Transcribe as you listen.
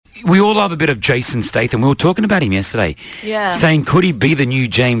we all love a bit of Jason Statham. We were talking about him yesterday. Yeah. Saying, could he be the new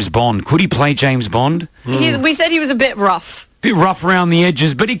James Bond? Could he play James Bond? We said he was a bit rough. Bit rough around the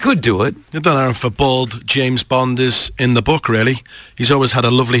edges, but he could do it. I don't know if a bald James Bond is in the book, really. He's always had a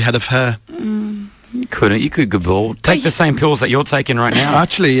lovely head of hair. You could go bald. Take the same pills that you're taking right now.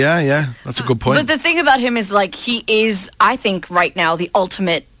 Actually, yeah. That's a good point. But the thing about him is, like, he is, I think, right now, the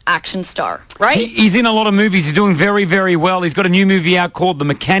ultimate action star, right? He's in a lot of movies. He's doing very, very well. He's got a new movie out called The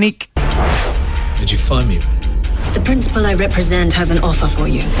Mechanic. Did you find me? The principal I represent has an offer for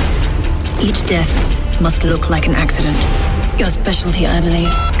you. Each death must look like an accident. Your specialty, I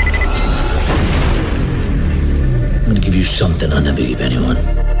believe. I'm gonna give you something I never give anyone.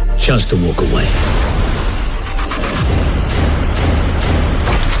 Chance to walk away.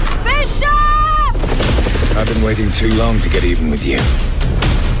 Bishop! I've been waiting too long to get even with you.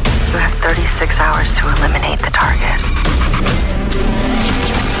 You have 36 hours to eliminate the target.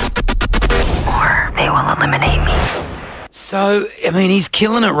 Or they will eliminate me. So, I mean, he's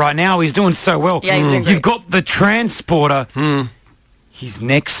killing it right now. He's doing so well. Yeah, he's doing great. You've got The Transporter. His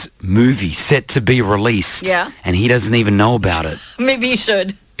next movie set to be released. Yeah. And he doesn't even know about it. Maybe you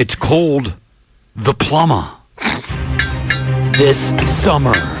should. It's called The Plumber. This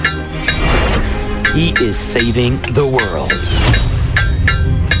summer, he is saving the world.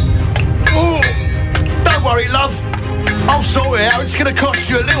 Oh, don't worry, love. I'll sort it out. It's going to cost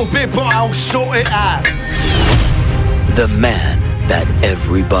you a little bit, but I'll sort it out. The man that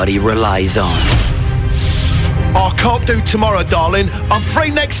everybody relies on. I can't do tomorrow, darling. I'm free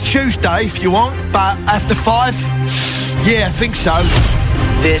next Tuesday if you want, but after 5? Yeah, I think so.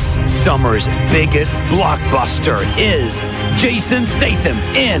 This summer's biggest blockbuster is Jason Statham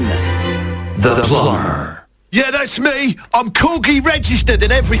in The Plumber. Yeah, that's me. I'm Corgi registered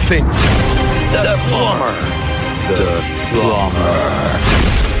and everything. The Plumber. The Plumber.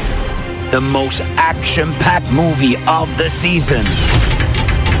 The most action-packed movie of the season.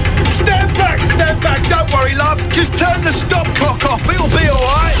 Stand back, don't worry, love. Just turn the stop clock off, it'll be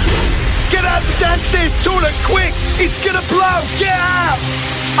alright. Get out the downstairs toilet, quick! It's gonna blow, get out!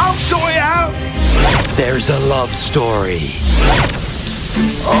 I'll sort it out. There's a love story.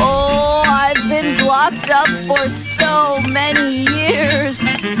 Oh, I've been locked up for so many years.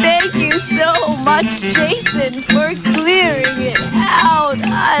 Thank you so much, Jason, for clearing it out.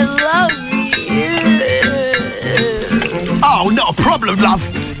 I love you. Oh, not a problem, love.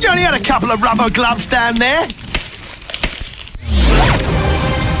 You only had a couple of rubber gloves down there.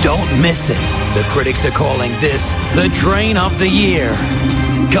 Don't miss it. The critics are calling this the Drain of the Year.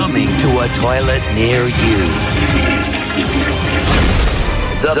 Coming to a toilet near you.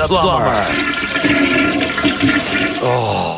 The Plumber. Oh.